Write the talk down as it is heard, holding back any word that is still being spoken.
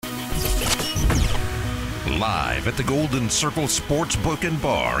Live at the Golden Circle Sportsbook and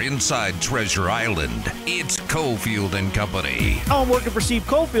Bar inside Treasure Island. It's Cofield and Company. Oh, I'm working for Steve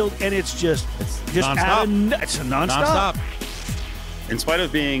Cofield, and it's just nonstop. It's a nonstop. In spite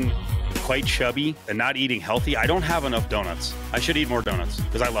of being quite chubby and not eating healthy, I don't have enough donuts. I should eat more donuts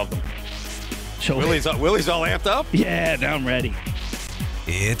because I love them. So, Willie's all amped up? yeah, now I'm ready.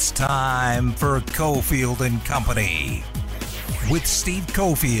 It's time for Cofield and Company with Steve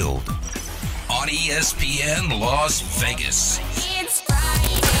Cofield on ESPN Las Vegas. It's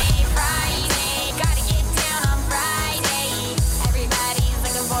Friday, gotta get down on Friday. Everybody's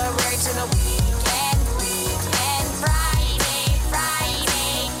looking forward to the weekend. Friday,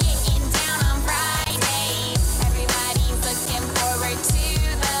 getting down on Friday. Everybody's looking forward to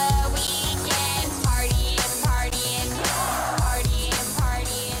the weekend. Partying.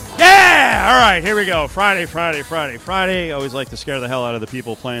 Yeah! All right, here we go. Friday. I always like to scare the hell out of the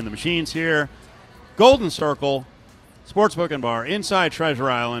people playing the machines here. Golden Circle Sportsbook and Bar inside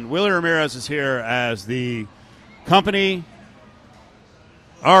Treasure Island. Willie Ramirez is here as the company.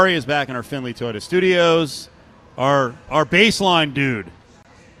 Ari is back in our Findlay Toyota studios. Our baseline dude,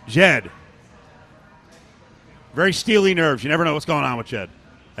 Jed. Very steely nerves. You never know what's going on with Jed.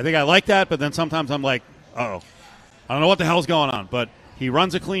 I think I like that, but then sometimes I'm like, uh-oh. I don't know what the hell's going on, but he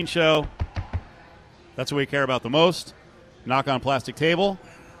runs a clean show. That's what we care about the most. Knock on plastic table.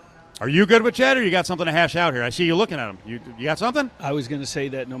 Are you good with Jed, or you got something to hash out here? I see you looking at him. You got something? I was going to say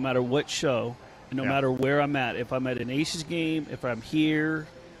that no matter what show, no matter where I'm at, if I'm at an Aces game, if I'm here,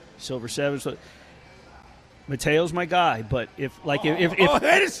 Silver Sevens, Mateo's my guy. But if wait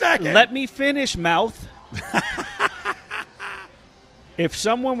a second. Let me finish, mouth. If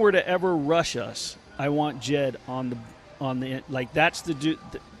someone were to ever rush us, I want Jed on the like that's the dude.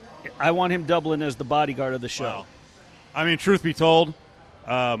 I want him doubling as the bodyguard of the show. Well, I mean, truth be told,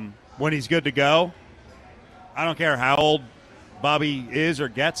 when he's good to go, I don't care how old Bobby is or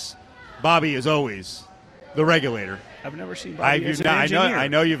gets. Bobby is always the regulator. I've never seen Bobby as an engineer. I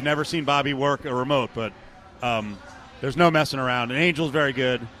know you've never seen Bobby work a remote, but there's no messing around. And Angel's very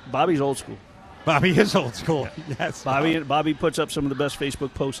good. Bobby's old school. Bobby is old school. Yes. Bobby puts up some of the best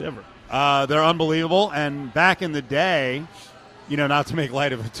Facebook posts ever. They're unbelievable. And back in the day, not to make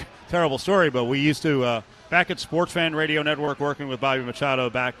light of a terrible story, but we used to, back at Sports Fan Radio Network, working with Bobby Machado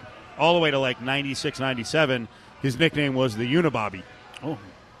back all the way to like 96, 97, his nickname was the Unibobby. Oh.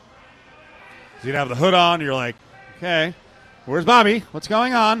 So you'd have the hood on, and you're like, okay, where's Bobby? What's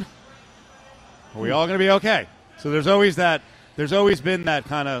going on? Are we all going to be okay? So there's always been that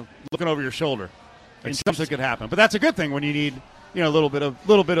kind of looking over your shoulder. Like something could happen. But that's a good thing when you need, a little bit of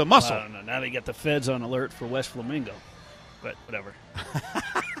muscle. Well, I don't know. Now they get the feds on alert for West Flamingo. But whatever.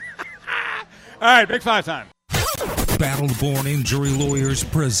 All right, Big Five time. Battleborn Injury Lawyers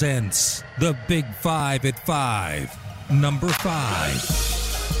presents the Big Five at 5. Number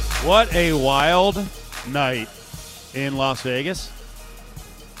 5. What a wild night in Las Vegas.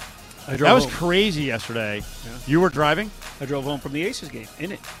 That was crazy yesterday. Yeah. You were driving? I drove home from the Aces game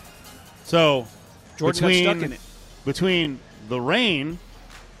in it. So Jordan got stuck in it. Between the rain,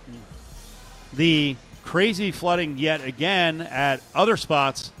 the crazy flooding yet again at other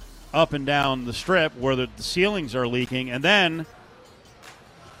spots up and down the strip where the ceilings are leaking, and then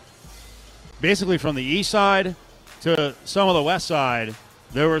basically from the east side to some of the west side,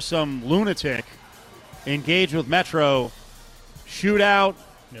 there was some lunatic engaged with Metro, shootout,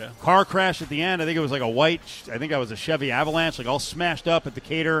 car crash at the end. I think it was like a Chevy Avalanche, like all smashed up at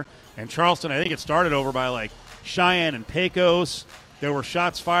Decatur and Charleston. I think it started over by like Cheyenne and Pecos. There were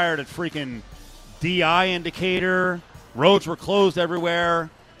shots fired at freaking DI in Decatur. Roads were closed everywhere.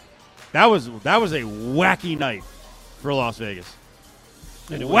 That was a wacky night for Las Vegas.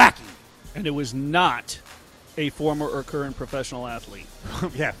 Wacky. And it was not a former or current professional athlete.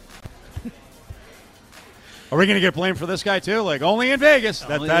 Yeah. Are we going to get blamed for this guy too? Like only in Vegas.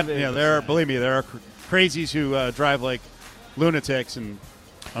 Only in Vegas. Believe me, there are crazies who drive like lunatics, and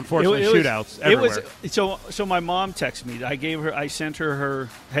unfortunately shootouts everywhere. So my mom texted me. I sent her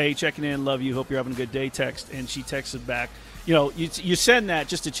hey, checking in, love you, hope you're having a good day text, and she texted back. You send that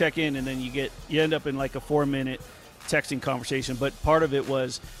just to check in, and then you end up in like a 4-minute texting conversation. But part of it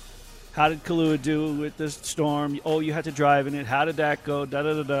was, how did Kahlua do with the storm? Oh, you had to drive in it. How did that go? Da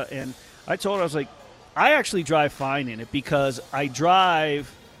da da da. And I told her, I was like, I actually drive fine in it because I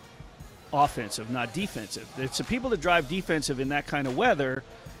drive offensive, not defensive. It's the people that drive defensive in that kind of weather,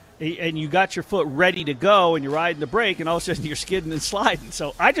 and you got your foot ready to go, and you're riding the brake, and all of a sudden you're skidding and sliding.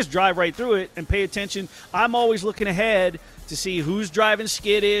 So I just drive right through it and pay attention. I'm always looking ahead to see who's driving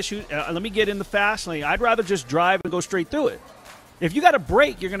skittish. Let me get in the fast lane. I'd rather just drive and go straight through it. If you got a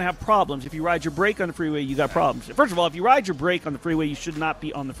brake, you're going to have problems. If you ride your brake on the freeway, you got problems. First of all, if you ride your brake on the freeway, you should not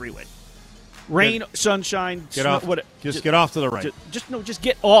be on the freeway. Rain, sunshine, Get snow, off. what, Just get off to the right. Just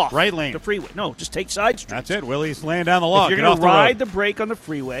get off Right lane. the freeway. No, just take side streets. That's it. Willie's laying down the law. If you're Get going off to the road. ride the brake on the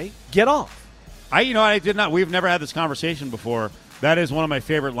freeway, get off. I did not. We've never had this conversation before. That is one of my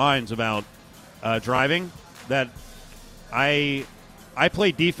favorite lines about driving. That I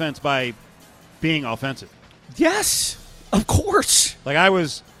play defense by being offensive. Yes, of course. Like I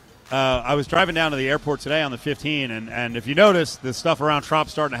was driving down to the airport today on the 15, and if you notice, the stuff around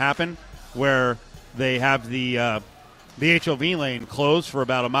Tromp's starting to happen, where they have the HOV lane closed for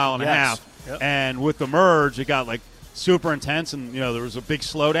about a mile and a half, Yep. and with the merge, it got like super intense, and there was a big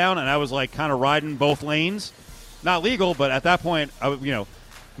slowdown, and I was like kind of riding both lanes, not legal, but at that point,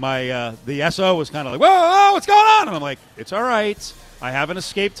 my the SO was kind of like, whoa, what's going on? And I'm like, it's all right. I have an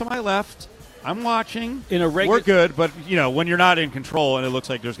escape to my left. I'm watching. We're good, but when you're not in control and it looks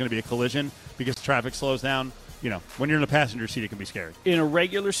like there's going to be a collision because traffic slows down, when you're in the passenger seat, it can be scary. In a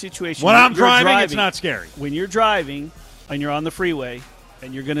regular situation, When I'm you're driving, it's not scary. When you're driving and you're on the freeway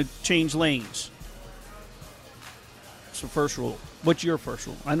and you're going to change lanes, it's the first rule. What's your first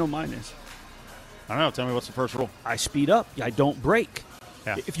rule? I know mine is. I don't know. Tell me what's the first rule. I speed up. I don't brake.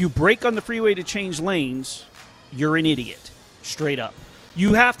 Yeah. If you brake on the freeway to change lanes, you're an idiot. Straight up.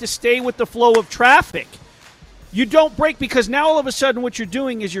 You have to stay with the flow of traffic. You don't brake because now all of a sudden what you're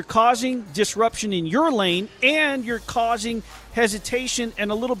doing is you're causing disruption in your lane and you're causing hesitation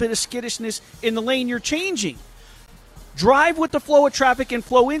and a little bit of skittishness in the lane you're changing. Drive with the flow of traffic and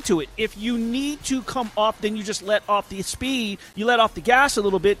flow into it. If you need to come off, then you just let off the speed. You let off the gas a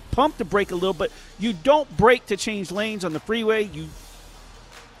little bit, pump the brake a little bit. You don't brake to change lanes on the freeway.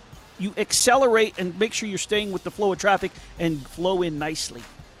 You accelerate and make sure you're staying with the flow of traffic and flow in nicely.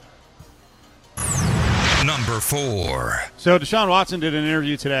 Number 4. So Deshaun Watson did an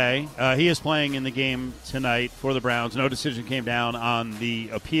interview today. He is playing in the game tonight for the Browns. No decision came down on the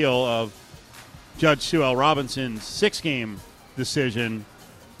appeal of Judge Sue L. Robinson's 6-game decision.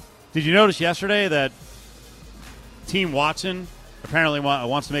 Did you notice yesterday that Team Watson apparently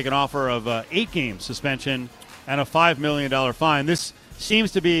wants to make an offer of 8-game suspension and a $5 million fine? This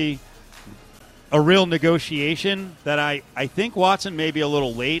seems to be a real negotiation that I think Watson may be a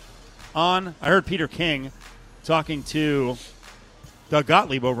little late on. I heard Peter King talking to Doug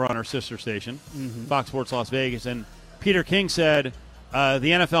Gottlieb over on our sister station, Fox Sports Las Vegas, and Peter King said the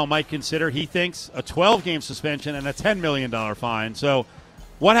NFL might consider, he thinks, a 12-game suspension and a $10 million fine. So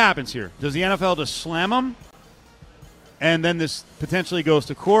what happens here? Does the NFL just slam him and then this potentially goes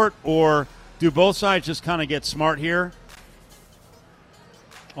to court, or do both sides just kind of get smart here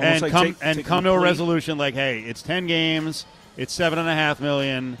and come to a resolution like, hey, it's 10 games, it's $7.5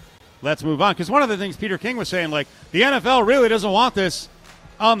 million, let's move on? Because one of the things Peter King was saying, like, the NFL really doesn't want this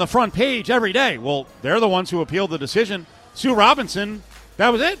on the front page every day. Well, they're the ones who appealed the decision. Sue Robinson, that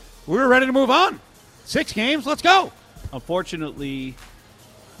was it. We were ready to move on. 6 games, let's go. Unfortunately,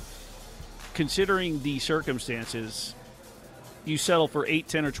 considering the circumstances, you settle for 8,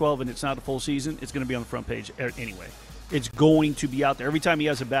 10, or 12 and it's not a full season, it's going to be on the front page anyway. It's going to be out there every time he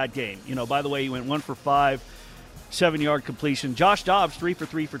has a bad game. By the way, he went 1 for 5, 7-yard completion. Josh Dobbs, 3 for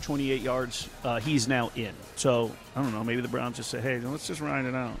 3 for 28 yards. He's now in. So, I don't know, maybe the Browns just say, hey, let's just ride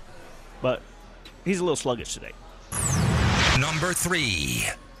it out. But he's a little sluggish today. Number 3.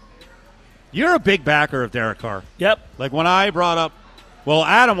 You're a big backer of Derek Carr. Yep. Like when I brought up,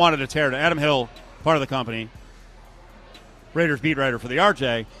 Adam wanted to tear it. Adam Hill, part of the company, Raiders beat writer for the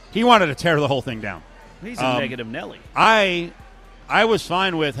RJ, he wanted to tear the whole thing down. He's a negative Nelly. I was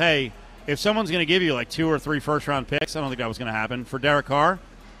fine with, hey, if someone's going to give you like 2 or 3 first-round picks, I don't think that was going to happen, for Derek Carr,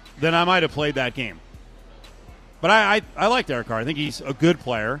 then I might have played that game. But I like Derek Carr. I think he's a good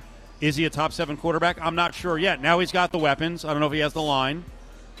player. Is he a top 7 quarterback? I'm not sure yet. Now he's got the weapons. I don't know if he has the line.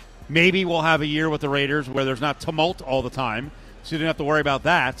 Maybe we'll have a year with the Raiders where there's not tumult all the time, so you don't have to worry about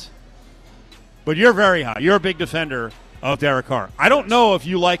that. But you're very high. You're a big defender of Derek Carr. I don't know if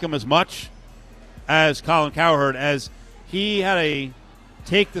you like him as much as Colin Cowherd, as he had a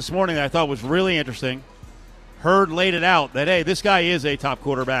take this morning that I thought was really interesting. Hurd laid it out that, hey, this guy is a top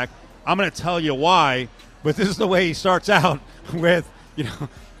quarterback. I'm going to tell you why, but this is the way he starts out with,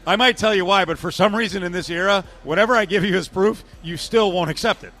 I might tell you why, but for some reason in this era, whatever I give you as proof, you still won't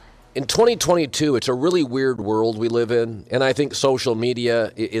accept it. In 2022, it's a really weird world we live in, and I think social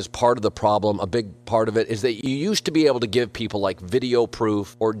media is part of the problem. A big part of it is that you used to be able to give people like video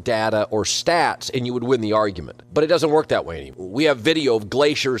proof or data or stats, and you would win the argument. But it doesn't work that way anymore. We have video of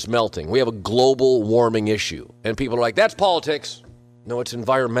glaciers melting. We have a global warming issue, and people are like, that's politics. No, it's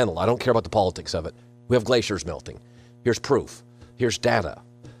environmental. I don't care about the politics of it. We have glaciers melting. Here's proof. Here's data.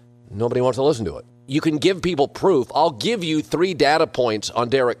 Nobody wants to listen to it. You can give people proof. I'll give you 3 data points on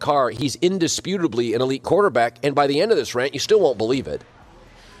Derek Carr. He's indisputably an elite quarterback, and by the end of this rant, you still won't believe it.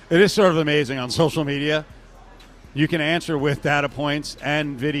 It is sort of amazing on social media. You can answer with data points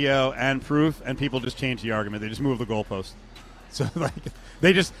and video and proof, and people just change the argument. They just move the goalpost. So like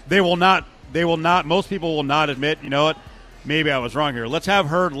they will not most people will not admit, you know what, maybe I was wrong here. Let's have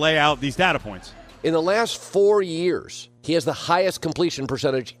Hurd lay out these data points. In the last 4 years, he has the highest completion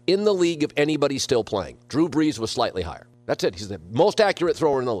percentage in the league of anybody still playing. Drew Brees was slightly higher. That's it. He's the most accurate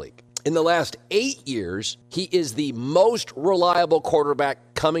thrower in the league. In the last 8 years, he is the most reliable quarterback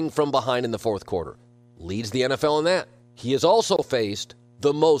coming from behind in the fourth quarter. Leads the NFL in that. He has also faced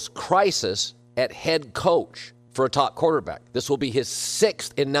the most crisis at head coach for a top quarterback. This will be his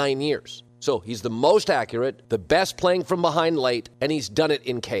 6th in 9 years. So he's the most accurate, the best playing from behind late, and he's done it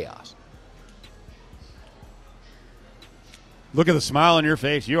in chaos. Look at the smile on your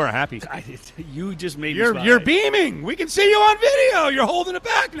face. You are happy. You just made me smile. You're beaming. We can see you on video. You're holding it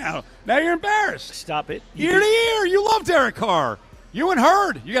back now. Now you're embarrassed. Stop it. Ear to ear. You love Derek Carr. You and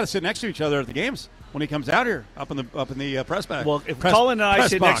Hurd. You got to sit next to each other at the games when he comes out here up in the press box. Well, if Colin and I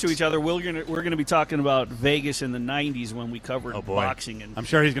sit next to each other, we're going to be talking about Vegas in the '90s when we covered boxing. And I'm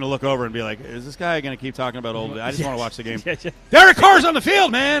sure he's going to look over and be like, "Is this guy going to keep talking about old? I just want to watch the game." Yeah. Derek Carr's on the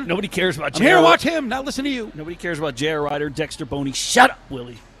field, man. Nobody cares about. I'm here to watch him, not listen to you. Nobody cares about J.R. Ryder, Dexter Boney. Shut up,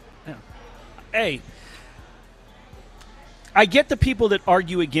 Willie. Yeah. Hey, I get the people that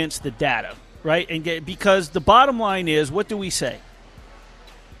argue against the data, right? Because the bottom line is, what do we say?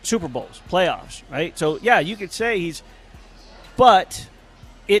 Super Bowls, playoffs, right? So, yeah, you could say but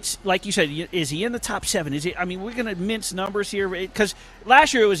it's like you said, is he in the top 7? We're going to mince numbers here because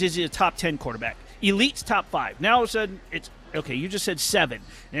last year is he a top 10 quarterback? Elite's top 5. Now all of a sudden it's, okay, you just said 7,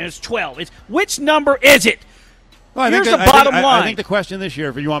 and it's 12. Which number is it? Well, Here's the bottom line. I think the question this year,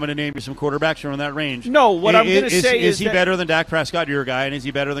 if you want me to name you some quarterbacks who are in that range. No, what I'm going to say is he better than Dak Prescott, your guy, and is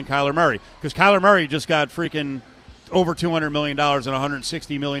he better than Kyler Murray? Because Kyler Murray just got freaking over $200 million and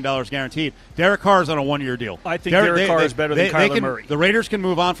 $160 million guaranteed. Derek Carr is on a 1-year deal. I think Derek Carr is better than Kyler Murray. The Raiders can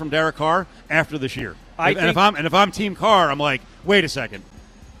move on from Derek Carr after this year. If I'm Team Carr, I'm like, wait a second.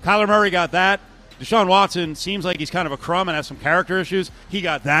 Kyler Murray got that. Deshaun Watson seems like he's kind of a crumb and has some character issues. He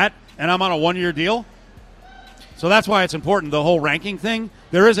got that, and I'm on a 1-year deal. So that's why it's important, the whole ranking thing.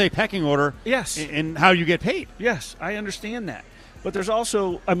 There is a pecking order in how you get paid. Yes, I understand that. But there's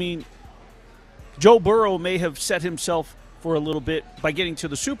also, Joe Burrow may have set himself for a little bit by getting to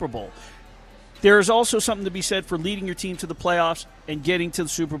the Super Bowl. There is also something to be said for leading your team to the playoffs and getting to the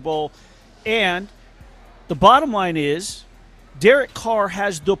Super Bowl. And the bottom line is Derek Carr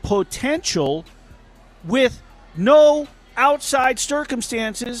has the potential, with no outside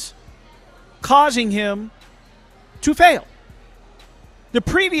circumstances causing him to fail. The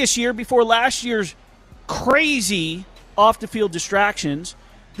previous year, before last year's crazy off-the-field distractions,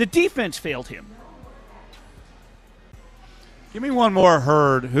 the defense failed him. Give me one more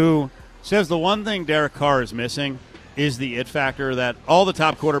Hurd who says the one thing Derek Carr is missing is the it factor, that all the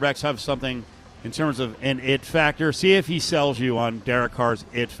top quarterbacks have something in terms of an it factor. See if he sells you on Derek Carr's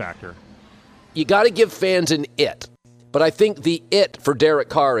it factor. You got to give fans an it. But I think the it for Derek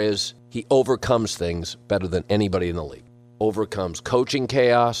Carr is he overcomes things better than anybody in the league. Overcomes coaching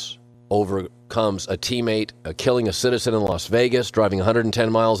chaos, overcomes a teammate killing a citizen in Las Vegas, driving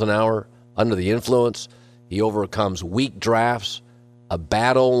 110 miles an hour under the influence. He overcomes weak drafts, a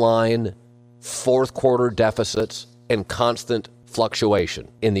bad O-line, fourth quarter deficits, and constant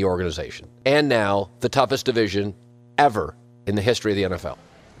fluctuation in the organization. And now the toughest division ever in the history of the NFL.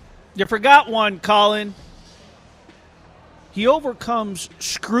 You forgot one, Colin. He overcomes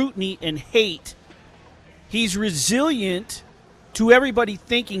scrutiny and hate. He's resilient to everybody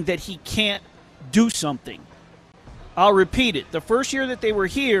thinking that he can't do something. I'll repeat it. The first year that they were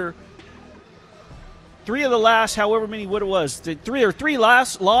here, 3 of the last, however many what it was, the three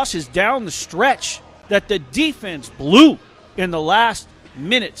last losses down the stretch that the defense blew in the last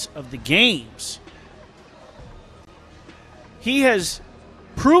minutes of the games. He has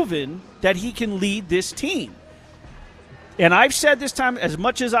proven that he can lead this team. And I've said this time, as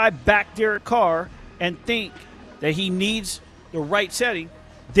much as I back Derek Carr and think that he needs the right setting,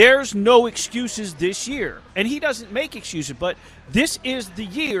 there's no excuses this year. And he doesn't make excuses, but this is the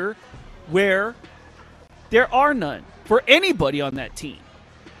year where there are none for anybody on that team.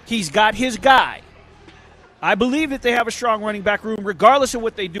 He's got his guy. I believe that they have a strong running back room, regardless of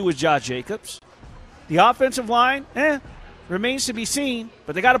what they do with Josh Jacobs. The offensive line, remains to be seen,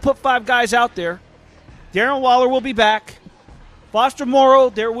 but they got to put 5 guys out there. Darren Waller will be back. Foster Moreau,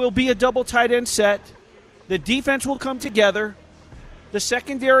 there will be a double tight end set. The defense will come together. The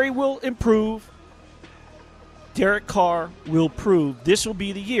secondary will improve. Derek Carr will prove this will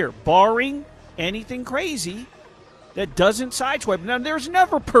be the year, barring anything crazy that doesn't sideswipe. Now, there's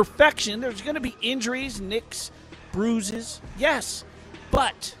never perfection. There's going to be injuries, nicks, bruises. Yes,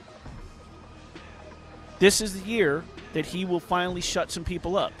 but this is the year that he will finally shut some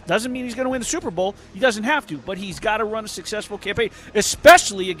people up. Doesn't mean he's going to win the Super Bowl. He doesn't have to, but he's got to run a successful campaign,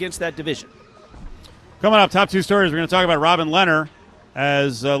 especially against that division. Coming up, top two stories, we're going to talk about Robin Lehner,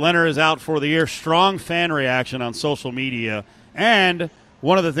 as Lehner is out for the year. Strong fan reaction on social media. And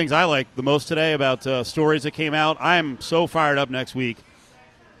one of the things I like the most today about stories that came out, I'm so fired up next week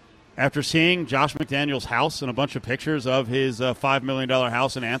after seeing Josh McDaniels' house and a bunch of pictures of his $5 million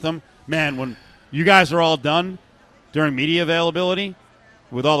house in Anthem. Man, when you guys are all done during media availability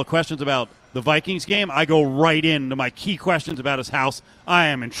with all the questions about the Vikings game, I go right into my key questions about his house. I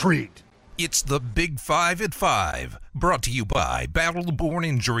am intrigued. It's the Big 5 at 5, brought to you by Battle-Born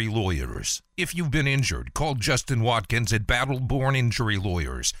Injury Lawyers. If you've been injured, call Justin Watkins at Battle-Born Injury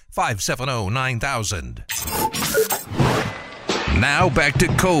Lawyers, 570-9000. Now back to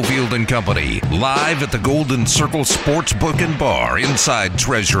Cofield and Company, live at the Golden Circle Sportsbook and Bar inside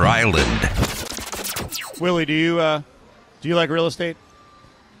Treasure Island. Willie, do you like real estate?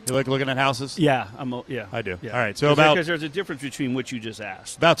 You like looking at houses? Yeah, yeah. I do. Yeah. All right, so about because there's a difference between what you just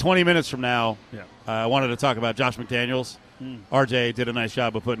asked. About 20 minutes from now, Yeah. I wanted to talk about Josh McDaniels. RJ did a nice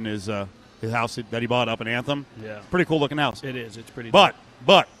job of putting his house that he bought up in Anthem. Yeah. Pretty cool looking house. It is. It's pretty. But,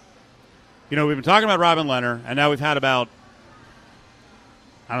 you know, we've been talking about Robin Lehner, and now we've had about,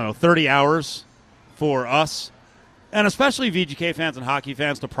 30 hours for us, and especially VGK fans and hockey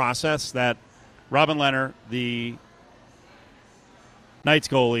fans, to process that Robin Lehner, the Knights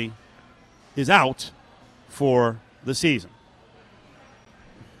goalie, is out for the season.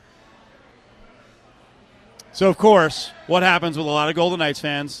 So, of course, what happens with a lot of Golden Knights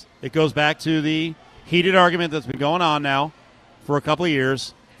fans, it goes back to the heated argument that's been going on now for a couple of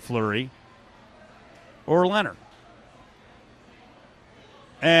years, Fleury or Leonard.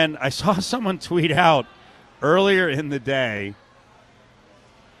 And I saw someone tweet out earlier in the day,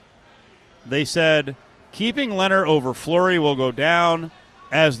 they said, keeping Leonard over Fleury will go down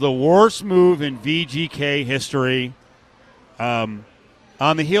as the worst move in VGK history. On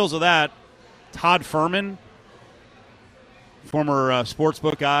the heels of that, Todd Furman, former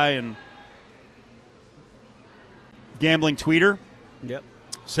sportsbook guy and gambling tweeter,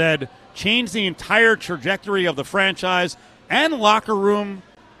 said, change the entire trajectory of the franchise and locker room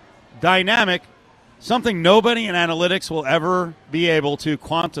dynamic, something nobody in analytics will ever be able to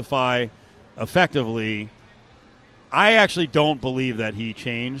quantify effectively. I actually don't believe that he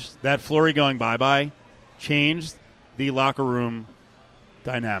changed. That Fleury going bye-bye changed the locker room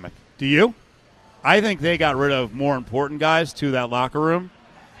dynamic. Do you? I think they got rid of more important guys to that locker room.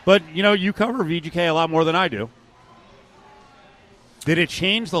 But, you know, you cover VGK a lot more than I do. Did it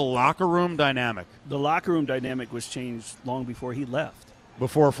change the locker room dynamic? The locker room dynamic was changed long before he left.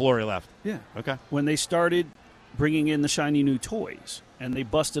 Before Fleury left? Yeah. Okay. When they started bringing in the shiny new toys and they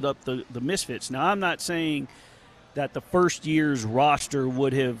busted up the misfits. Now, I'm not saying that the first year's roster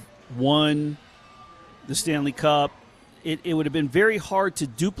would have won the Stanley Cup. It would have been very hard to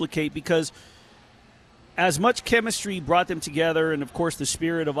duplicate because as much chemistry brought them together and, of course, the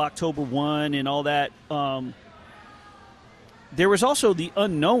spirit of October 1 and all that, there was also the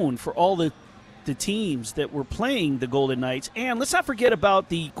unknown for all the teams that were playing the Golden Knights. And let's not forget about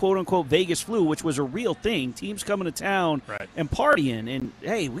the quote-unquote Vegas flu, which was a real thing. Teams coming to town and partying. And,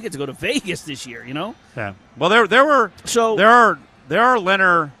 hey, we get to go to Vegas this year, you know? Yeah. Well, there are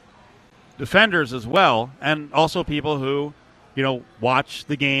Leonard defenders as well, and also people who, you know, watch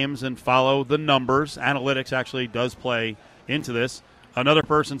the games and follow the numbers. Analytics actually does play into this. Another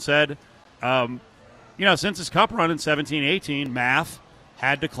person said, since his cup run in 17-18, math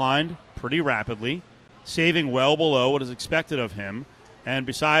had declined pretty rapidly, saving well below what is expected of him. And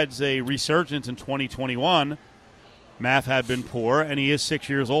besides a resurgence in 2021, math had been poor, and he is 6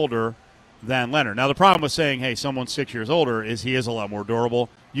 years older than Leonard. Now, the problem with saying, hey, someone's 6 years older is he is a lot more durable.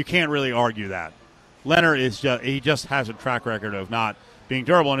 You can't really argue that. Leonard he just has a track record of not being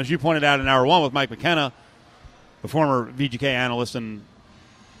durable. And as you pointed out in hour one with Mike McKenna, the former VGK analyst and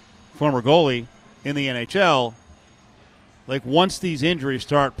former goalie in the NHL, like once these injuries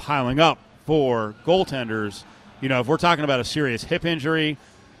start piling up for goaltenders, you know, if we're talking about a serious hip injury,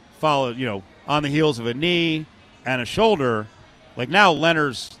 followed, you know, on the heels of a knee and a shoulder, like now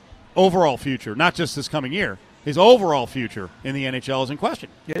Leonard's overall future, not just this coming year, his overall future in the NHL is in question.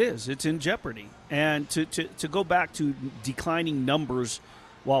 It is. It's in jeopardy. And to go back to declining numbers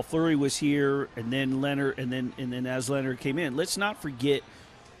while Fleury was here, and then Leonard, and then as Leonard came in. Let's not forget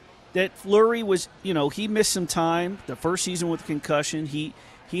that Fleury was, he missed some time the first season with concussion. He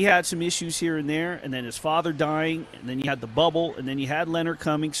had some issues here and there, and then his father dying, and then you had the bubble, and then you had Leonard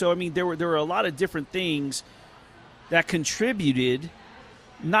coming. So, I mean, there were a lot of different things that contributed,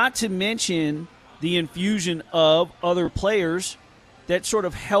 not to mention the infusion of other players that sort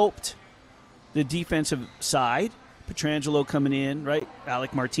of helped the defensive side. Petrangelo coming in, right?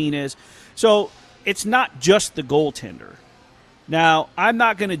 Alec Martinez. So it's not just the goaltender. Now, I'm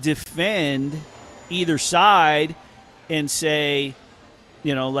not going to defend either side and say,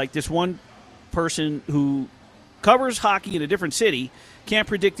 like this one person who covers hockey in a different city can't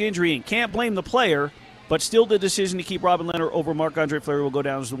predict injury and can't blame the player, but still the decision to keep Robin Lehner over Marc-Andre Fleury will go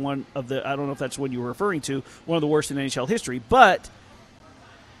down as one of the, I don't know if that's what you were referring to, one of the worst in NHL history. But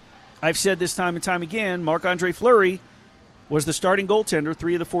I've said this time and time again, Marc-Andre Fleury was the starting goaltender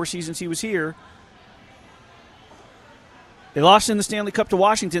 3 of the 4 seasons he was here. They lost in the Stanley Cup to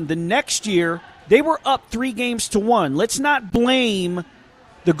Washington. The next year, they were up 3-1. Let's not blame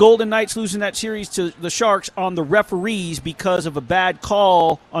the Golden Knights losing that series to the Sharks on the referees because of a bad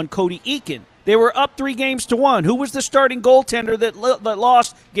call on Cody Eakin. They were up 3-1. Who was the starting goaltender that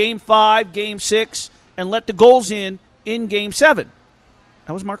lost Game 5, Game 6, and let the goals in Game 7?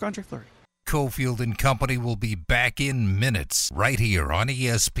 That was Marc-Andre Fleury. Cofield and Company will be back in minutes right here on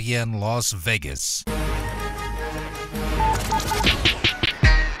ESPN Las Vegas.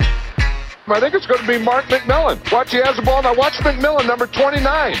 I think it's going to be Mark McMillan. Watch, he has the ball. Now watch McMillan, number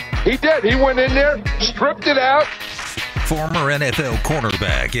 29. He did. He went in there, stripped it out. Former NFL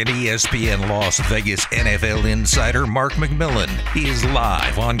cornerback and ESPN Las Vegas NFL insider Mark McMillan. He is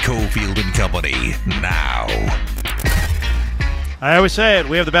live on Cofield and Company now. I always say it.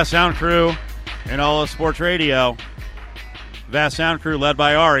 We have the best sound crew in all of sports radio. Vast sound crew led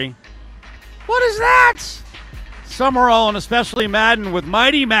by Ari. What is that? Summerall and especially Madden with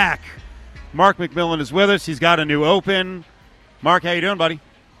Mighty Mac. Mark McMillan is with us. He's got a new open. Mark, how you doing, buddy?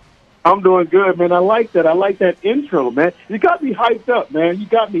 I'm doing good, man. I like that. I like that intro, man. You got me hyped up, man. You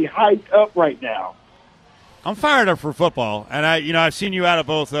got me hyped up right now. I'm fired up for football, and I've seen you out at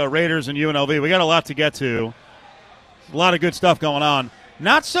both Raiders and UNLV. We got a lot to get to. A lot of good stuff going on.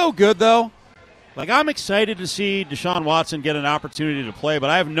 Not so good, though. Like, I'm excited to see Deshaun Watson get an opportunity to play, but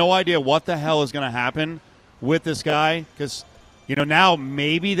I have no idea what the hell is going to happen with this guy because, now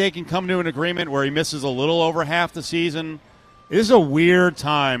maybe they can come to an agreement where he misses a little over half the season. It is a weird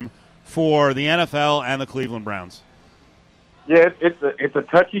time for the NFL and the Cleveland Browns. Yeah, it's a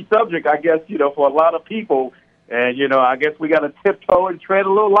touchy subject, I guess, for a lot of people. And, I guess we got to tiptoe and tread a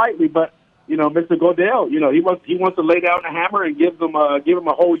little lightly, but Mr. Godell, he wants to lay down the hammer and give him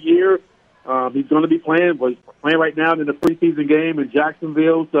a whole year. He's going to be playing right now in the preseason game in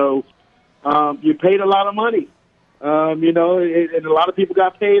Jacksonville. So you paid a lot of money, and a lot of people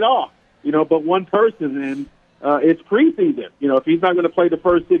got paid off, but one person, and it's preseason. If he's not going to play the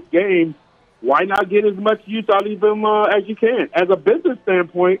first 6 games, why not get as much use out of him as you can? As a business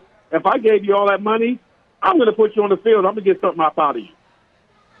standpoint, if I gave you all that money, I'm going to put you on the field. I'm going to get something out of you.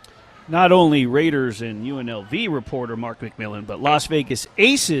 Not only Raiders and UNLV reporter Mark McMillan, but Las Vegas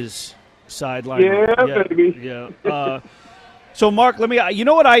Aces sideline. Yeah, baby. Yeah. So, Mark, you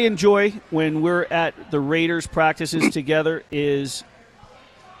know what I enjoy when we're at the Raiders practices together is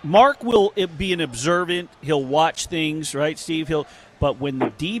Mark will be an observant. He'll watch things, right, Steve? But when the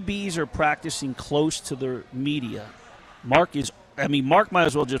DBs are practicing close to the media, Mark might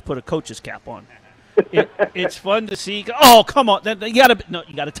as well just put a coach's cap on. It's fun to see. Oh, come on! You got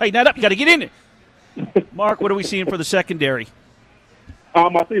to tighten that up. You got to get in it. Mark, what are we seeing for the secondary? I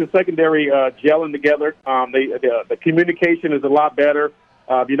see the secondary gelling together. The communication is a lot better.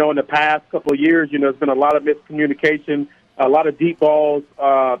 In the past couple of years, there's been a lot of miscommunication, a lot of deep balls.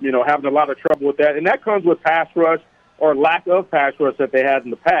 Having a lot of trouble with that, and that comes with pass rush or lack of pass rush that they had in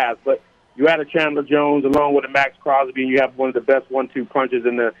the past. But you add a Chandler Jones along with a Max Crosby, and you have one of the best 1-2 punches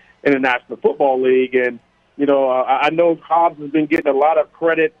in the National Football League. And, I know Hobbs has been getting a lot of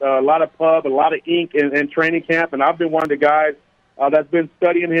credit, a lot of pub, a lot of ink in training camp. And I've been one of the guys that's been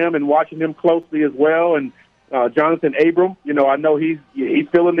studying him and watching him closely as well. And Jonathan Abram, I know he's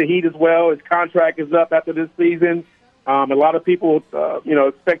feeling the heat as well. His contract is up after this season. A lot of people,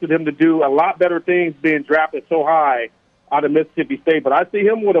 expected him to do a lot better things being drafted so high out of Mississippi State. But I see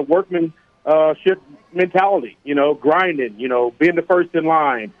him with a workmanship mentality, grinding, being the first in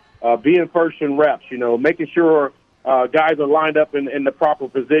line, being first in reps, making sure guys are lined up in the proper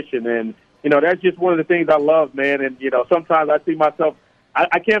position. And, that's just one of the things I love, man. And, sometimes I see myself,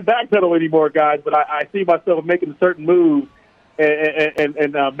 I can't backpedal anymore, guys, but I see myself making certain moves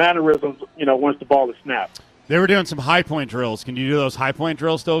and mannerisms, once the ball is snapped. They were doing some high point drills. Can you do those high point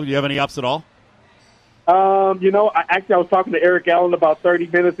drills still? Do you have any ups at all? I was talking to Eric Allen about 30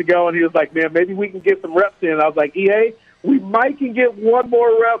 minutes ago, and he was like, man, maybe we can get some reps in. I was like, EA, we might can get one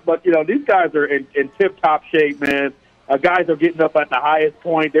more rep, but, these guys are in tip-top shape, man. Guys are getting up at the highest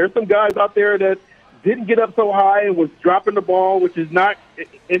point. There's some guys out there that didn't get up so high and was dropping the ball, which is not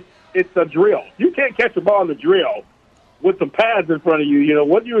it's a drill. You can't catch the ball in the drill with some pads in front of you.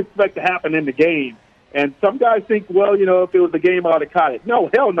 What do you expect to happen in the game? And some guys think, well, if it was a game, I would have caught it. No,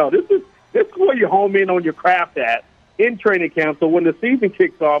 hell no. This is where you home in on your craft at in training camp. So when the season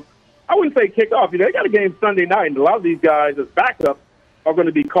kicks off, I wouldn't say kick off. They got a game Sunday night, and a lot of these guys as backups are going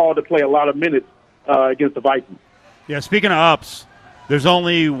to be called to play a lot of minutes against the Vikings. Yeah, speaking of ups, there's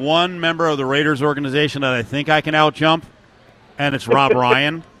only one member of the Raiders organization that I think I can out-jump, and it's Rob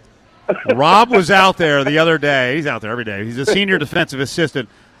Ryan. Rob was out there the other day. He's out there every day. He's a senior defensive assistant.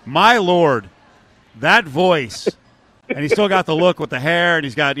 My Lord, that voice, and he's still got the look with the hair, and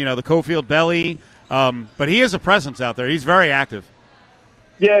he's got, the Cofield belly. But he is a presence out there. He's very active.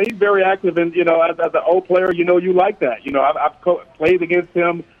 Yeah, he's very active, and, as an old player, you like that. I've played against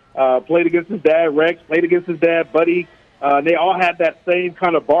him, played against his dad, Rex, played against his dad, Buddy. They all had that same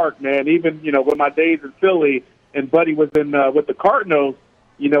kind of bark, man. Even, with my days in Philly and Buddy was in with the Cardinals,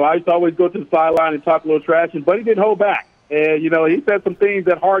 I used to always go to the sideline and talk a little trash, and Buddy didn't hold back. And, he said some things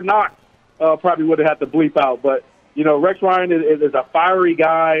that Hard Knocks probably would have had to bleep out. But, Rex Ryan is a fiery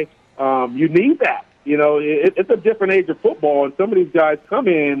guy. You need that. It's a different age of football, and some of these guys come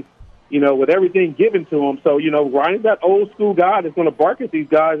in, with everything given to them. So, Ryan's that old school guy that's going to bark at these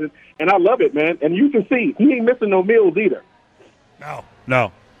guys, and I love it, man. And you can see he ain't missing no meals either.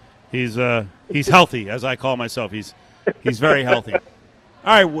 No. He's healthy, as I call myself. He's very healthy.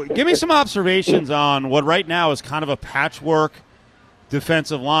 All right, give me some observations on what right now is kind of a patchwork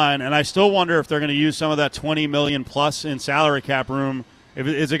defensive line, and I still wonder if they're going to use some of that $20 million plus in salary cap room.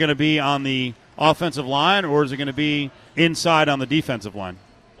 Is it going to be on the offensive line, or is it going to be inside on the defensive line?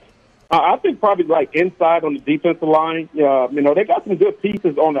 I think probably like inside on the defensive line. They got some good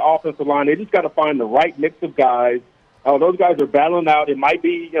pieces on the offensive line. They just got to find the right mix of guys. Those guys are battling out. It might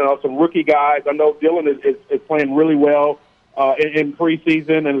be, some rookie guys. I know Dylan is playing really well in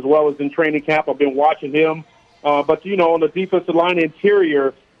preseason and as well as in training camp. I've been watching him. But, on the defensive line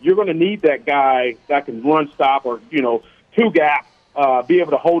interior, you're going to need that guy that can run, stop, or, two gap, be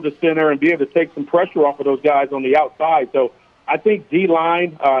able to hold the center and be able to take some pressure off of those guys on the outside. So I think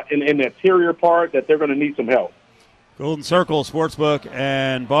D-line in the interior part that they're going to need some help. Golden Circle Sportsbook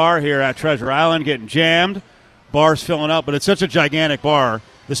and Bar here at Treasure Island getting jammed. Bar's filling up, but it's such a gigantic bar.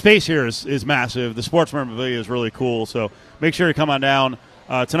 The space here is massive. The sports memorabilia is really cool. So make sure you come on down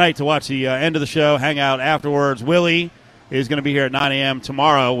tonight to watch the end of the show, hang out afterwards. Willie is going to be here at 9 a.m.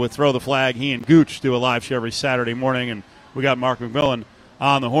 tomorrow with Throw the Flag. He and Gooch do a live show every Saturday morning, and we got Mark McMillan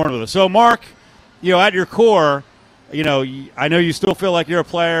on the horn with us. So, Mark, at your core, I know you still feel like you're a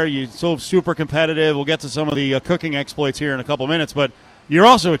player. You're still super competitive. We'll get to some of the cooking exploits here in a couple minutes, but you're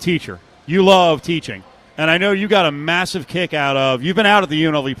also a teacher. You love teaching. And I know you got a massive kick out of – you've been out at the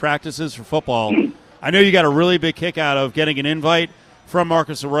UNLV practices for football. I know you got a really big kick out of getting an invite from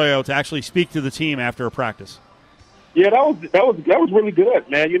Marcus Arroyo to actually speak to the team after a practice. Yeah, that was really good,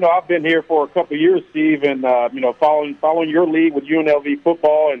 man. I've been here for a couple of years, Steve, and following your lead with UNLV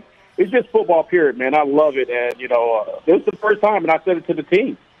football, and it's just football, period, man. I love it, and this is the first time, and I said it to the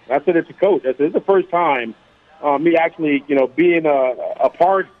team. I said it to Coach. I said, this is the first time me actually, being a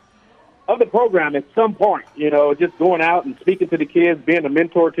part of the program at some point. Just going out and speaking to the kids, being a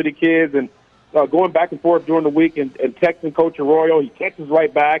mentor to the kids, and going back and forth during the week and texting Coach Arroyo. He texts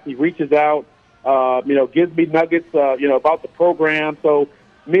right back. He reaches out. Gives me nuggets, about the program. So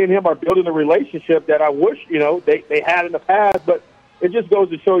me and him are building a relationship that I wish, they had in the past, but it just goes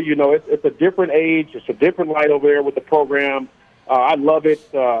to show it's a different age. It's a different light over there with the program. I love it.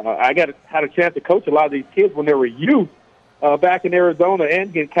 I had a chance to coach a lot of these kids when they were youth back in Arizona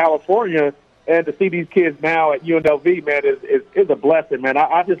and in California, and to see these kids now at UNLV, man, is a blessing, man.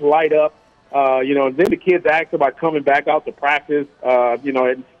 I just light up, and then the kids ask about coming back out to practice, and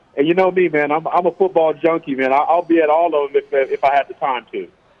you know me, man, I'm a football junkie, man. I'll be at all of them if I had the time to.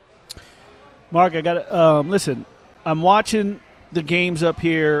 Mark, I got to listen. I'm watching the games up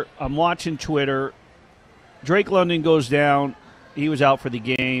here. I'm watching Twitter. Drake London goes down. He was out for the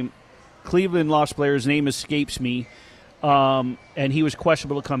game. Cleveland lost player. His name escapes me, and he was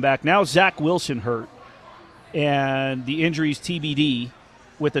questionable to come back. Now Zach Wilson hurt, and the injury's TBD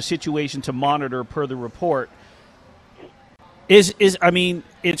with a situation to monitor per the report. I mean,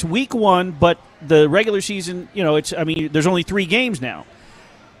 it's week 1, but the regular season, there's only 3 games now.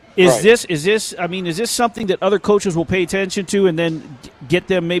 Is this something that other coaches will pay attention to and then get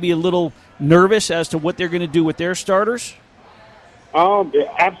them maybe a little nervous as to what they're going to do with their starters?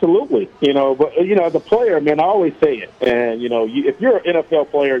 Absolutely. But as a player, man, I always say it. And if you're an NFL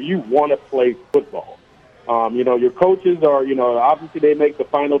player, you want to play football. Your coaches are, obviously they make the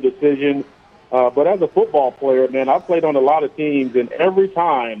final decision. But as a football player, man, I've played on a lot of teams, and every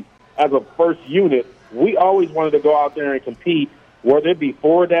time as a first unit, we always wanted to go out there and compete, whether it be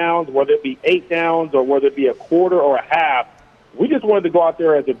 4 downs, whether it be 8 downs, or whether it be a quarter or a half. We just wanted to go out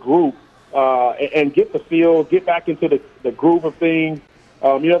there as a group and get the feel, get back into the groove of things.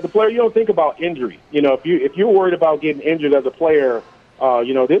 The player, you don't think about injury. If you're worried about getting injured as a player,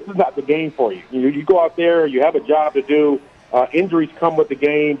 this is not the game for you. You go out there, you have a job to do. Injuries come with the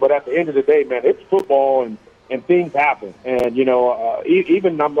game, but at the end of the day, man, it's football and things happen. And,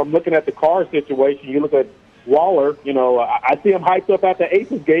 even I'm looking at the Carr situation. You look at Waller, I see him hyped up at the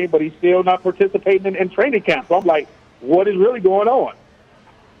Aces game, but he's still not participating in training camp. So I'm like, what is really going on?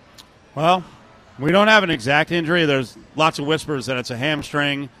 Well, we don't have an exact injury. There's lots of whispers that it's a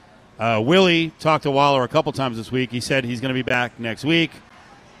hamstring. Willie talked to Waller a couple times this week. He said he's going to be back next week.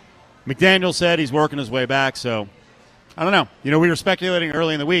 McDaniel said he's working his way back, so I don't know. We were speculating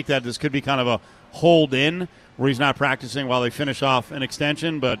early in the week that this could be kind of a hold-in where he's not practicing while they finish off an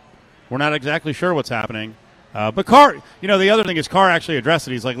extension, but we're not exactly sure what's happening. But Carr, the other thing is Carr actually addressed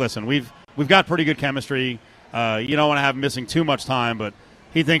it. He's like, listen, we've got pretty good chemistry. You don't want to have him missing too much time, but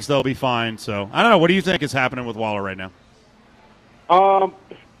he thinks they'll be fine. So, I don't know. What do you think is happening with Waller right now?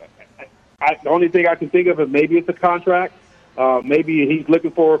 The only thing I can think of is maybe it's a contract. Maybe he's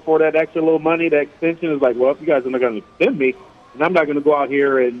looking for that extra little money. That extension is like, well, if you guys are not going to extend me, then I'm not going to go out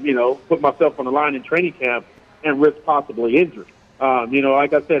here and, put myself on the line in training camp and risk possibly injury.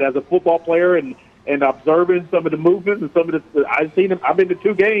 Like I said, as a football player and observing some of the movements and some of the, I've seen him. I've been to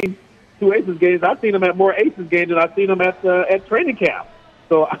 2 games, 2 Aces games. I've seen him at more Aces games than I've seen him at training camp.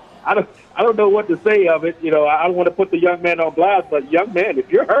 So I don't know what to say of it. I don't want to put the young man on blast, but young man, if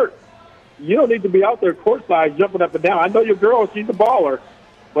you're hurt, you don't need to be out there courtside jumping up and down. I know your girl, she's a baller,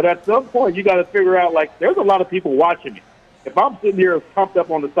 but at some point you got to figure out, like, there's a lot of people watching me. If I'm sitting here pumped up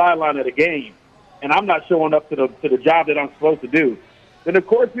on the sideline at a game and I'm not showing up to the job that I'm supposed to do, then of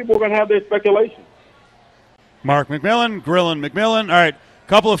course people are going to have their speculation. Mark McMillan, Grillin' McMillan. All right,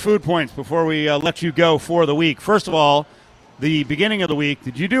 couple of food points before we let you go for the week. First of all, the beginning of the week,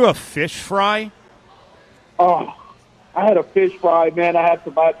 did you do a fish fry? Oh, I had a fish fry, man. I had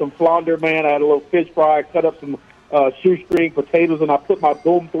some flounder, man. I had a little fish fry. I cut up some shoestring potatoes, and I put my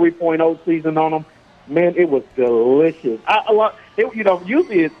Boom 3.0 season on them. Man, it was delicious.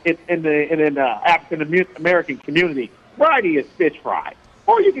 Usually it's in the African American community, Friday is fish fry.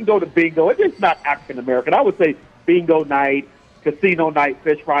 Or you can go to bingo. It's not African American. I would say bingo night, casino night,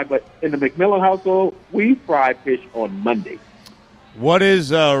 fish fry. But in the McMillan household, we fry fish on Monday. What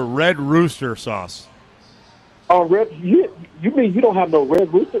is Red Rooster sauce? Oh, you mean you don't have no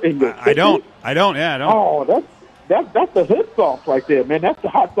Red Rooster in your kitchen? I don't. Yeah, I don't. Oh, that's the hot sauce right there, man. That's the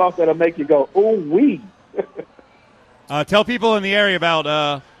hot sauce that'll make you go, ooh wee. Tell people in the area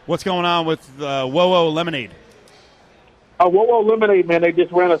about what's going on with Wo-Wo Lemonade. Wo-Wo Lemonade, man, they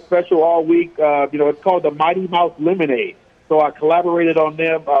just ran a special all week. It's called the Mighty Mouse Lemonade. So I collaborated on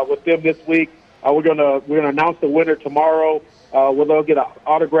them with them this week. We're gonna announce the winner tomorrow. They'll get an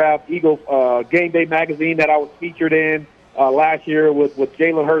autographed Eagle Game Day magazine that I was featured in last year with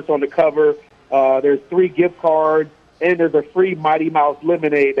Jalen Hurts on the cover. There's 3 gift cards, and there's a free Mighty Mouse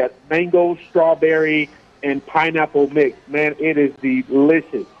lemonade that's mango, strawberry, and pineapple mix. Man, it is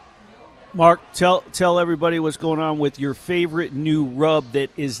delicious. Mark, tell everybody what's going on with your favorite new rub that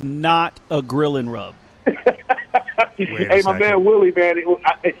is not a Grillin' rub. Hey, my man Willie, man.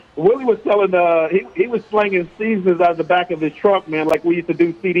 Willie was selling. He was slinging seasons out of the back of his trunk, man, like we used to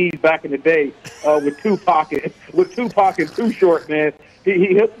do CDs back in the day with Tupac and Too Short, man.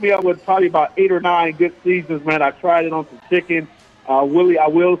 He hooked me up with probably about 8 or 9 good seasons, man. I tried it on some chicken. Willie, I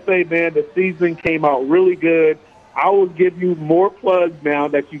will say, man, the season came out really good. I will give you more plugs now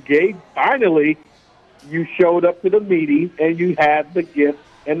that you gave. Finally, you showed up to the meeting and you had the gift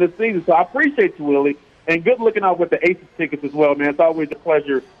and the season. So I appreciate you, Willie. And good looking out with the Aces tickets as well, man. It's always a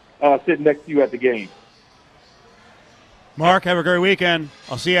pleasure sitting next to you at the game. Mark, have a great weekend.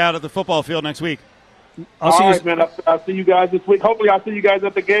 I'll see you out at the football field next week. All right, man. I'll see you guys this week. Hopefully I'll see you guys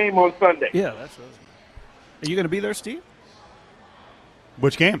at the game on Sunday. Yeah, that's what I was. Are you going to be there, Steve?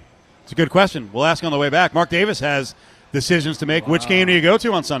 Which game? It's a good question. We'll ask on the way back. Mark Davis has decisions to make. Wow. Which game do you go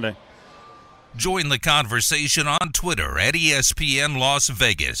to on Sunday? Join the conversation on Twitter at ESPN Las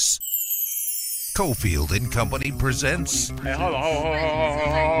Vegas. Cofield and Company presents Hey, hold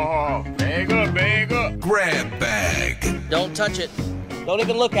on. Bag up. Grab Bag. Don't touch it. Don't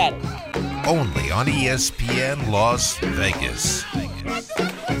even look at it. Only on ESPN Las Vegas. Stick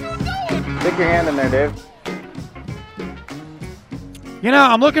your hand in there, Dave. You know,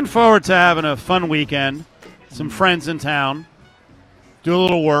 I'm looking forward to having a fun weekend. Some friends in town. Do a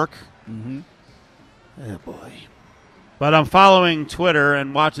little work. Mm-hmm. Oh, boy. But I'm following Twitter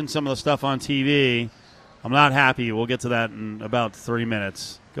and watching some of the stuff on TV. I'm not happy. We'll get to that in about 3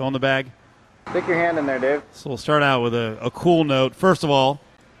 minutes. Go in the bag. Stick your hand in there, Dave. So we'll start out with a cool note. First of all,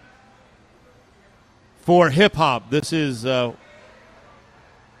 for hip-hop, this is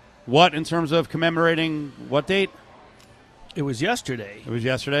what in terms of commemorating what date? It was yesterday. It was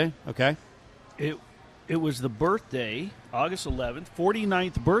yesterday? Okay. It was the birthday, August 11th,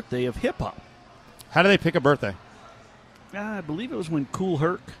 49th birthday of hip-hop. How do they pick a birthday? I believe it was when Kool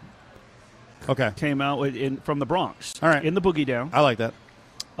Herc Okay. came out from the Bronx. All right. In the Boogie Down. I like that.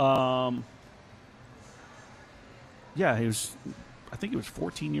 Yeah, I think he was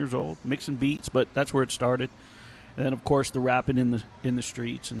 14 years old, mixing beats, but that's where it started. And then, of course, the rapping in the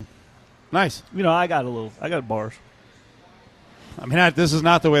streets. And, Nice. you know, I got bars. I mean, this is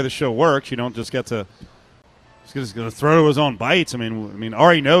not the way the show works. You don't just get to just going to throw to his own bites. I mean,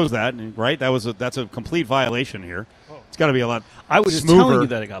 Ari knows that, right? That's a complete violation here. It's got to be a lot. I was just smoother. telling you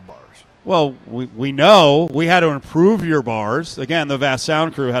that I got bars. Well, we know we had to improve your bars. Again, the Vast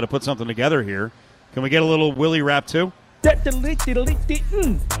Sound crew had to put something together here. Can we get a little Willie rap too? Pretty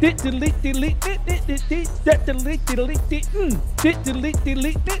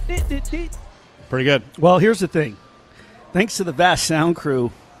good. Well, here's the thing. Thanks to the Vast Sound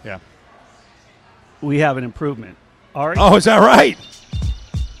crew, Yeah. we have an improvement. All right. Oh, is that right?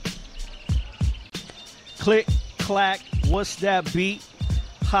 Click, clack, what's that beat?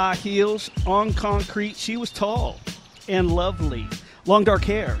 High heels, on concrete, she was tall and lovely. Long dark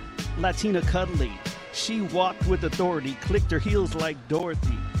hair, Latina cuddly. She walked with authority, clicked her heels like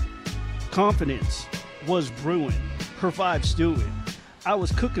Dorothy. Confidence was brewing, her vibe stewing. I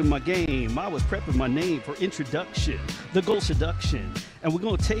was cooking my game, I was prepping my name for introduction. The goal seduction, and we're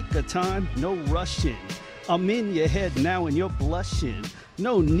gonna take a time, no rushing. I'm in your head now and you're blushing.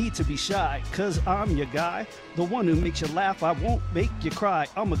 No need to be shy, cause I'm your guy. The one who makes you laugh, I won't make you cry.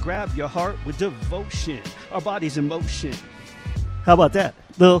 I'ma grab your heart with devotion. Our body's in motion. How about that?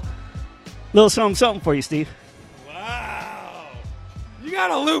 Little something for you, Steve. Wow. You got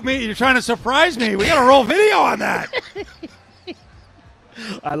to loop me. You're trying to surprise me. We got to roll video on that.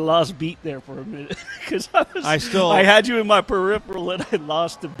 I lost beat there for a minute because I had you in my peripheral and I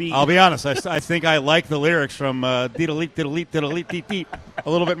lost the beat. I'll be honest. I think I like the lyrics from Diddle-leet, Diddle-leet, Diddle-leet, Deep, Deep a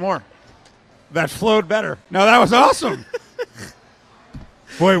little bit more. That flowed better. No, that was awesome.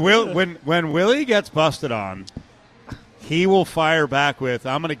 Boy, when Willie gets busted on, he will fire back with,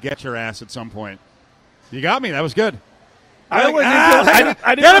 I'm going to get your ass at some point. You got me. That was good. I didn't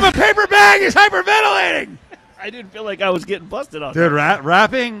Get him a paper bag. He's hyperventilating. I didn't feel like I was getting busted on. Dude,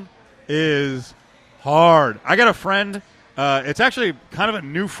 rapping is hard. I got a friend. It's actually kind of a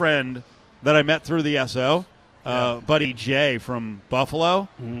new friend that I met through the SO, buddy Jay from Buffalo.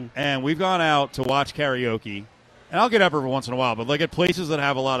 Mm-hmm. And we've gone out to watch karaoke. And I'll get up every once in a while, but like at places that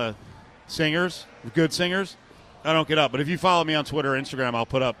have a lot of singers, good singers, I don't get up. But if you follow me on Twitter or Instagram, I'll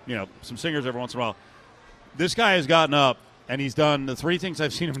put up, some singers every once in a while. This guy has gotten up, and he's done the three things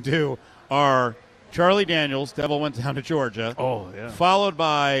I've seen him do are Charlie Daniels, Devil Went Down to Georgia. Oh, yeah. Followed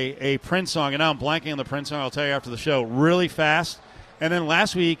by a Prince song, and now I'm blanking on the Prince song. I'll tell you after the show, really fast. And then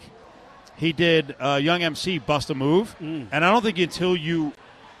last week, he did Young MC, Bust a Move. And I don't think until you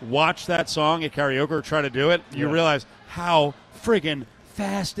watch that song at karaoke or try to do it, you realize how friggin'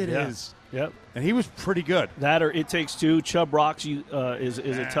 fast it is. Yep. And he was pretty good. That or It Takes Two. Chubb Rocks is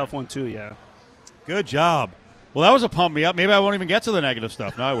a tough one, too, yeah. Good job. Well, that was a pump me up. Maybe I won't even get to the negative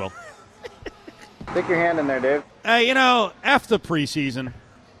stuff. No, I will. Stick your hand in there, Dave. Hey, F the preseason.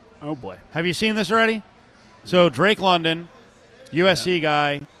 Oh, boy. Have you seen this already? So Drake London, USC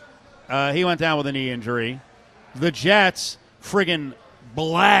guy, he went down with a knee injury. The Jets friggin'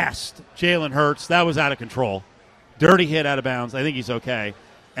 blast Jalen Hurts. That was out of control. Dirty hit out of bounds. I think he's okay.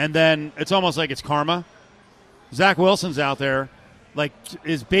 And then it's almost like it's karma. Zach Wilson's out there,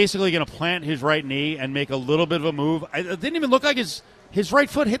 is basically going to plant his right knee and make a little bit of a move. It didn't even look like his right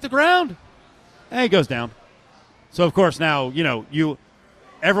foot hit the ground. And he goes down. So, of course, now,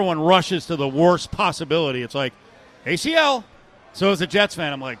 everyone rushes to the worst possibility. It's like, ACL. So as a Jets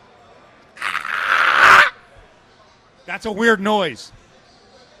fan, I'm like, that's a weird noise.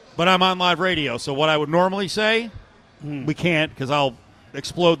 but I'm on live radio, so what I would normally say, we can't because I'll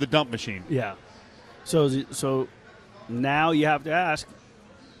explode the dump machine. Yeah. So now you have to ask,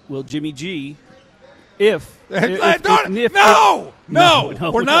 will Jimmy G, no,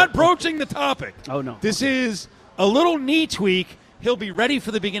 we're not broaching the topic. Oh, no. This is a little knee tweak. He'll be ready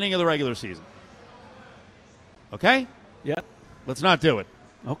for the beginning of the regular season. Okay? Yeah. Let's not do it.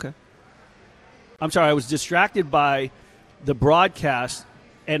 Okay. I'm sorry, I was distracted by the broadcast,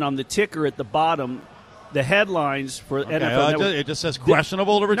 and on the ticker at the bottom, the headlines for NFL Network. It just says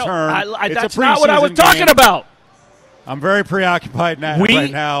questionable to return. No, it's that's a not what I was preseason talking game. about. I'm very preoccupied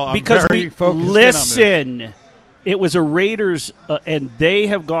right now. I'm because very we focused listen. It was a Raiders, and they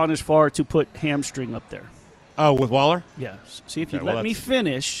have gone as far to put hamstring up there. Oh, with Waller? Yeah. See if you let me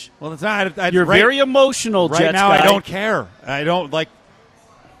finish. Well, it's not. You're very emotional, right Jets now. guy. I don't care. I don't like.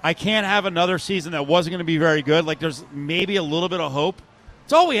 I can't have another season that wasn't going to be very good. Like, there's maybe a little bit of hope.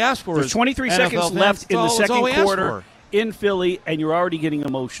 It's all we ask for. There's 23 NFL seconds fans. left in the That's second all we ask quarter for. in Philly, and you're already getting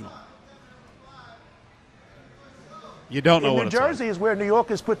emotional. You don't know what New it's Jersey is where New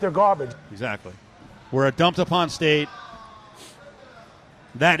Yorkers put their garbage. Exactly. We're a dumped upon state.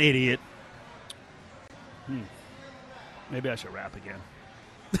 That idiot. Maybe I should rap again.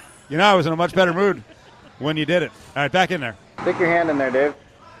 You know, I was in a much better mood when you did it. All right, back in there. Stick your hand in there, Dave.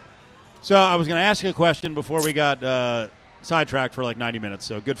 So I was going to ask you a question before we got sidetracked for like 90 minutes.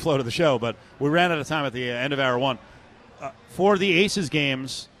 So good flow to the show, but we ran out of time at the end of hour one. For the Aces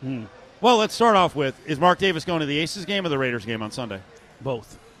games, well, let's start off with, is Mark Davis going to the Aces game or the Raiders game on Sunday?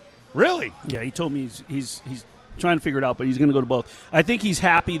 Both. Really? Yeah, he told me he's trying to figure it out, but he's going to go to both. I think he's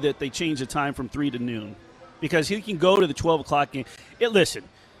happy that they changed the time from 3 to noon because he can go to the 12 o'clock game. Listen,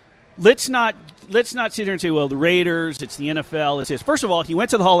 let's not sit here and say, well, the Raiders, it's the NFL, it's this. First of all, he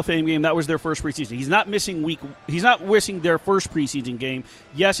went to the Hall of Fame game. That was their first preseason. He's not missing their first preseason game.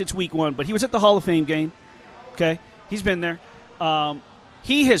 Yes, it's week 1, but he was at the Hall of Fame game. Okay? He's been there.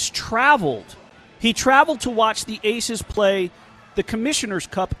 He has traveled. He traveled to watch the Aces play the Commissioner's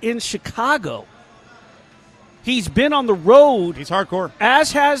Cup in Chicago. He's been on the road. He's hardcore.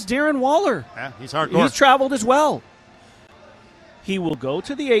 As has Darren Waller. Yeah, he's hardcore. He's traveled as well. He will go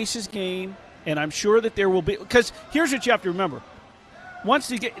to the Aces game, and I'm sure that there will be – because here's what you have to remember. Once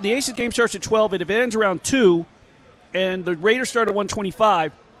the Aces game starts at 12, and if it ends around 2, and the Raiders start at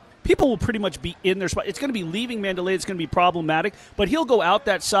 1:25, people will pretty much be in their spot. It's going to be leaving Mandalay. It's going to be problematic, but he'll go out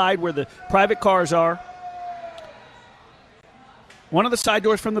that side where the private cars are. One of the side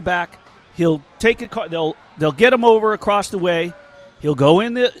doors from the back. He'll take a car. They'll get him over across the way. He'll go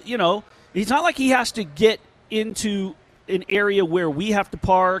in the. It's not like he has to get into an area where we have to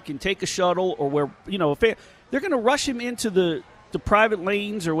park and take a shuttle, or where they're going to rush him into the private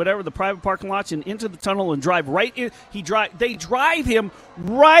lanes or whatever, the private parking lots, and into the tunnel and drive right in. They drive him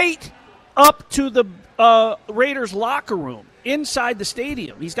right up to the Raiders locker room inside the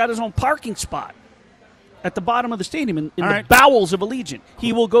stadium. He's got his own parking spot at the bottom of the stadium in the bowels of Allegiant.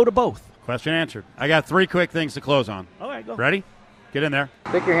 He will go to both. Question answered. I got 3 quick things to close on. All right, go. Ready? Get in there.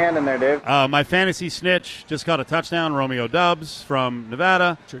 Stick your hand in there, Dave. My fantasy snitch just caught a touchdown. Romeo Dubs from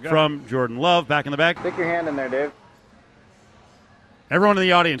Nevada. From Jordan Love. Back in the back. Stick your hand in there, Dave. Everyone in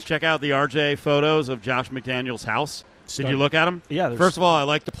the audience, check out the RJ photos of Josh McDaniels' house. Did you look at them? Yeah. First of all, I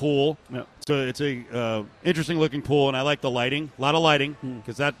like the pool. Yep. So it's a interesting-looking pool, and I like the lighting. A lot of lighting,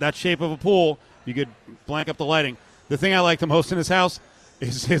 because that shape of a pool, you could blank up the lighting. The thing I like the most in his house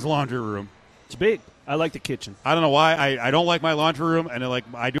is his laundry room. It's big. I like the kitchen. I don't know why. I don't like my laundry room, and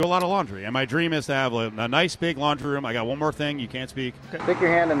I do a lot of laundry. And my dream is to have a nice, big laundry room. I got one more thing. You can't speak. Okay. Stick your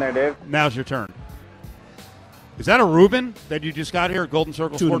hand in there, Dave. Now's your turn. Is that a Reuben that you just got here at Golden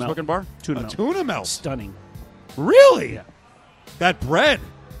Circle Sportsbook and Bar? Tuna melt. Stunning. Really? Yeah. That bread.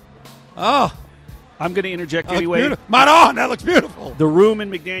 Oh. I'm going to interject anyway. Manon, that looks beautiful. The room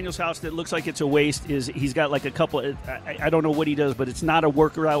in McDaniel's house that looks like it's a waste he's got like a couple. I don't know what he does, but it's not a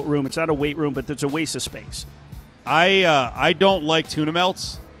workout room. It's not a weight room, but it's a waste of space. I don't like tuna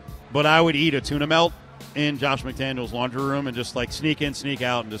melts, but I would eat a tuna melt in Josh McDaniel's laundry room and just like sneak in, sneak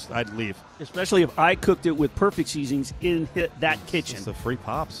out, and I'd leave. Especially if I cooked it with perfect seasonings in that kitchen. It's the free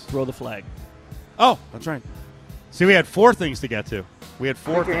pops. Throw the flag. Oh, that's right. See, we had 4 things to get to. We had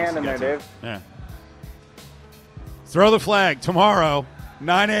 4 Stick things your hand to in get there, to. Dave. Yeah. Throw the flag tomorrow,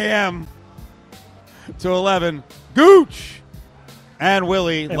 9 a.m. to 11. Gooch and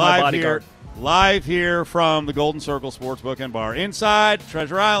Willie and live here from the Golden Circle Sportsbook and Bar inside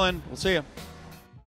Treasure Island. We'll see you.